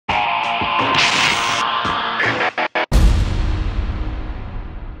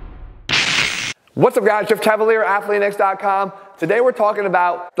What's up guys, Jeff Cavaliere, AthleanX.com. Today we're talking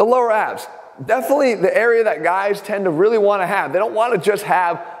about the lower abs. Definitely the area that guys tend to really want to have. They don't want to just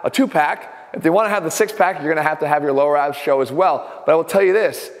have a two-pack. If they want to have the six-pack, you're going to have your lower abs show as well. But I will tell you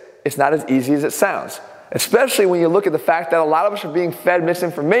this, it's not as easy as it sounds. Especially when you look at the fact that a lot of us are being fed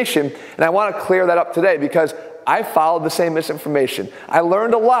misinformation, and I want to clear that up today because I followed the same misinformation. I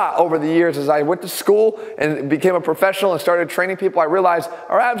learned a lot over the years as I went to school and became a professional and started training people. I realized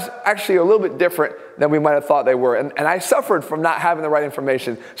our abs actually are a little bit different than we might have thought they were. And I suffered from not having the right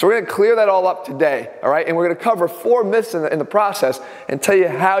information. So we're going to clear that all up today, all right? And we're going to cover 4 myths in the process and tell you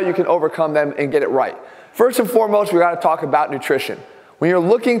how you can overcome them and get it right. First and foremost, we got to talk about nutrition. When you're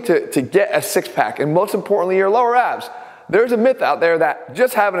looking to get a six-pack, and most importantly, your lower abs, there's a myth out there that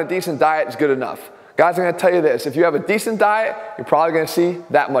just having a decent diet is good enough. Guys, I'm going to tell you this. If you have a decent diet, you're probably going to see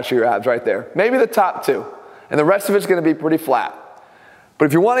that much of your abs right there. Maybe the top 2. And the rest of it's going to be pretty flat. But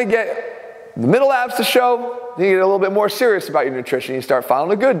if you want to get the middle abs to show, you get a little bit more serious about your nutrition. You start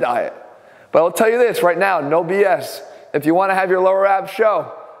following a good diet. But I'll tell you this right now, no BS. If you want to have your lower abs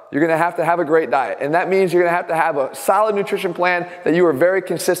show, you're going to have a great diet. And that means you're going to have a solid nutrition plan that you are very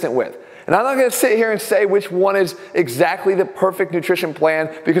consistent with. And I'm not going to sit here and say which one is exactly the perfect nutrition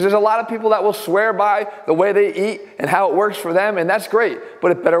plan because there's a lot of people that will swear by the way they eat and how it works for them, and that's great,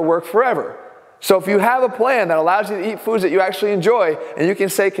 but it better work forever. So if you have a plan that allows you to eat foods that you actually enjoy and you can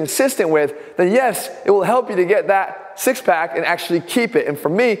stay consistent with, then yes, it will help you to get that six-pack and actually keep it. And for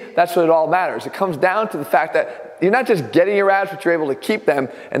me, that's what it all matters. It comes down to the fact that you're not just getting your abs, but you're able to keep them,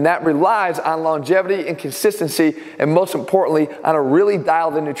 and that relies on longevity and consistency, and most importantly, on a really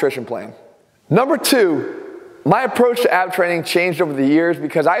dialed-in nutrition plan. Number 2, my approach to ab training changed over the years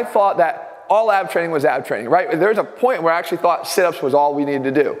because I thought that all ab training was ab training, right? There's a point where I actually thought sit-ups was all we needed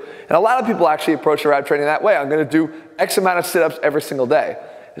to do. And a lot of people actually approach their ab training that way. I'm going to do X amount of sit-ups every single day.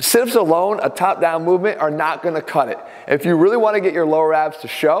 Sit-ups alone, a top-down movement, are not going to cut it. If you really want to get your lower abs to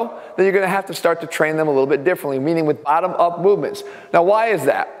show, then you're going to have to start to train them a little bit differently, meaning with bottom-up movements. Now, why is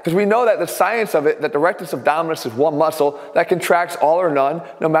that? Because we know that the science of it, that the rectus abdominis is one muscle that contracts all or none,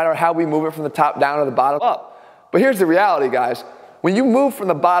 no matter how we move it from the top down or the bottom up. But here's the reality, guys. When you move from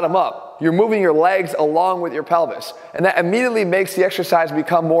the bottom up, you're moving your legs along with your pelvis. And that immediately makes the exercise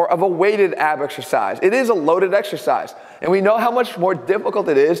become more of a weighted ab exercise. It is a loaded exercise. And we know how much more difficult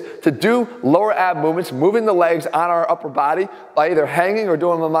it is to do lower ab movements, moving the legs on our upper body by either hanging or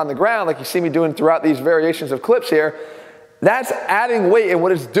doing them on the ground, like you see me doing throughout these variations of clips here. That's adding weight, and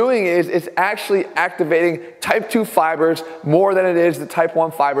what it's doing is it's actually activating type 2 fibers more than it is the type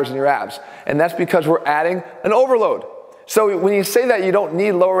 1 fibers in your abs. And that's because we're adding an overload. So when you say that you don't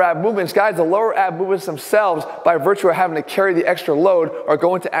need lower ab movements, guys, the lower ab movements themselves, by virtue of having to carry the extra load, are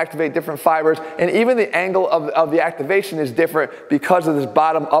going to activate different fibers. And even the angle of the activation is different because of this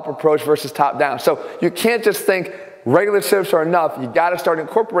bottom-up approach versus top-down. So you can't just think regular sit-ups are enough. You got to start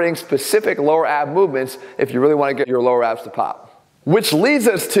incorporating specific lower ab movements if you really want to get your lower abs to pop. Which leads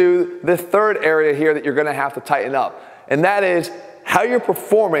us to the third area here that you're going to have to tighten up. And that is how you're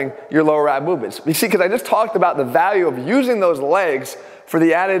performing your lower ab movements. You see, because I just talked about the value of using those legs for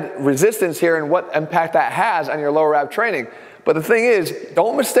the added resistance here and what impact that has on your lower ab training. But the thing is,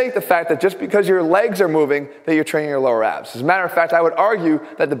 don't mistake the fact that just because your legs are moving that you're training your lower abs. As a matter of fact, I would argue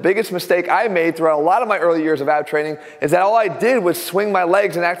that the biggest mistake I made throughout a lot of my early years of ab training is that all I did was swing my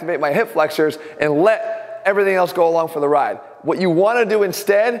legs and activate my hip flexors and let everything else go along for the ride. What you want to do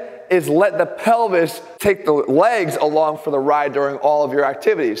instead is let the pelvis take the legs along for the ride during all of your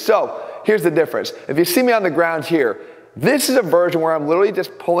activities. So here's the difference. If you see me on the ground here, this is a version where I'm literally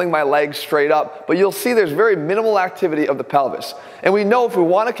just pulling my legs straight up, but you'll see there's very minimal activity of the pelvis. And we know if we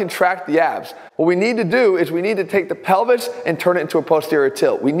want to contract the abs, what we need to do is we need to take the pelvis and turn it into a posterior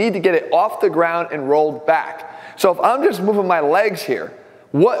tilt. We need to get it off the ground and rolled back. So if I'm just moving my legs here,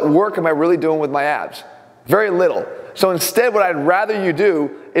 what work am I really doing with my abs? Very little. So instead, what I'd rather you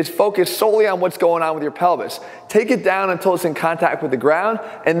do is focus solely on what's going on with your pelvis. Take it down until it's in contact with the ground,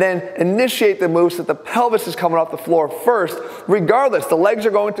 and then initiate the move so that the pelvis is coming off the floor first. Regardless, the legs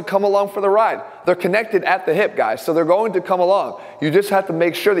are going to come along for the ride. They're connected at the hip, guys, so they're going to come along. You just have to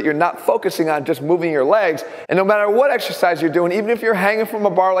make sure that you're not focusing on just moving your legs. And no matter what exercise you're doing, even if you're hanging from a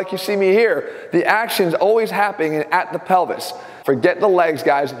bar like you see me here, the action's always happening at the pelvis. Forget the legs,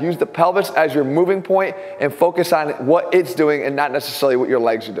 guys. Use the pelvis as your moving point and focus on what it's doing and not necessarily what your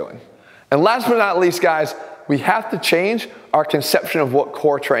legs are doing. And last but not least, guys, we have to change our conception of what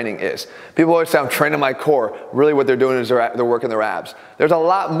core training is. People always say, I'm training my core. Really what they're doing is they're working their abs. There's a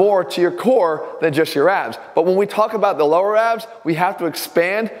lot more to your core than just your abs. But when we talk about the lower abs, we have to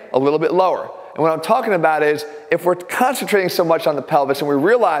expand a little bit lower. And what I'm talking about is if we're concentrating so much on the pelvis and we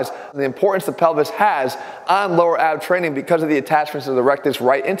realize the importance the pelvis has on lower ab training because of the attachments of the rectus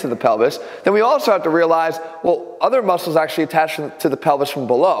right into the pelvis, then we also have to realize, well, other muscles actually attach to the pelvis from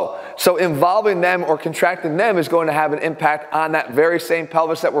below. So involving them or contracting them is going to have an impact on that very same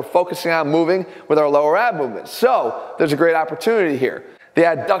pelvis that we're focusing on moving with our lower ab movements. So there's a great opportunity here. The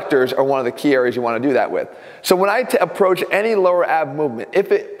adductors are one of the key areas you want to do that with. So when I approach any lower ab movement,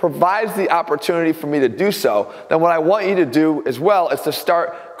 if it provides the opportunity for me to do so, then what I want you to do as well is to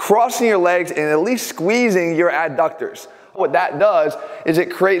start crossing your legs and at least squeezing your adductors. What that does is it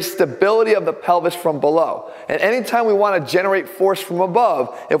creates stability of the pelvis from below. And anytime we want to generate force from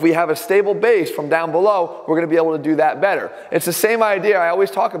above, if we have a stable base from down below, we're going to be able to do that better. It's the same idea I always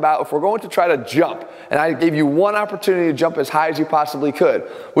talk about if we're going to try to jump, and I gave you one opportunity to jump as high as you possibly could.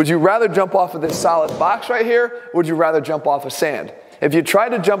 Would you rather jump off of this solid box right here, or would you rather jump off of sand? If you try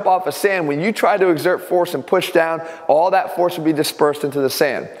to jump off of sand, when you try to exert force and push down, all that force will be dispersed into the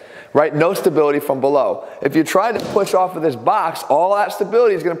sand. Right? No stability from below. If you try to push off of this box, all that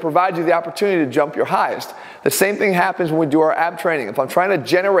stability is going to provide you the opportunity to jump your highest. The same thing happens when we do our ab training. If I'm trying to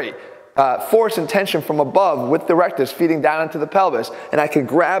generate force and tension from above with the rectus feeding down into the pelvis, and I can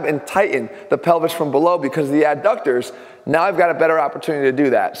grab and tighten the pelvis from below because of the adductors, now I've got a better opportunity to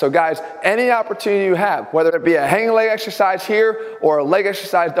do that. So guys, any opportunity you have, whether it be a hanging leg exercise here or a leg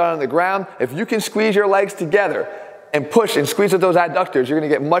exercise done on the ground, if you can squeeze your legs together and push and squeeze with those adductors, you're going to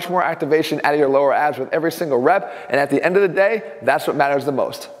get much more activation out of your lower abs with every single rep. And at the end of the day, that's what matters the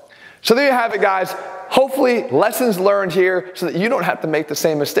most. So there you have it, guys. Hopefully lessons learned here so that you don't have to make the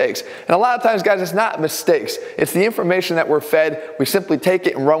same mistakes. And a lot of times, guys, it's not mistakes. It's the information that we're fed. We simply take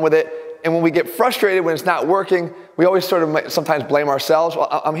it and run with it. And when we get frustrated when it's not working, we always sort of sometimes blame ourselves.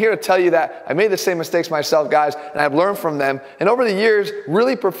 Well, I'm here to tell you that I made the same mistakes myself, guys, and I've learned from them. And over the years,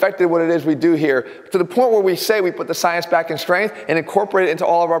 really perfected what it is we do here to the point where we say we put the science back in strength and incorporate it into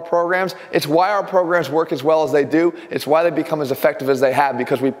all of our programs. It's why our programs work as well as they do. It's why they become as effective as they have,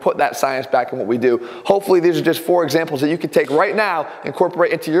 because we put that science back in what we do. Hopefully, these are just 4 examples that you can take right now,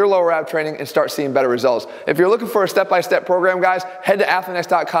 incorporate into your lower ab training, and start seeing better results. If you're looking for a step-by-step program, guys, head to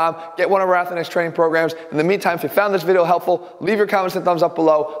athleanx.com, get one of our Athleanx training programs. In the meantime, if you found this video helpful, leave your comments and thumbs up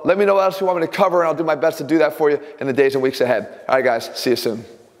below. Let me know what else you want me to cover, and I'll do my best to do that for you in the days and weeks ahead. All right, guys, see you soon.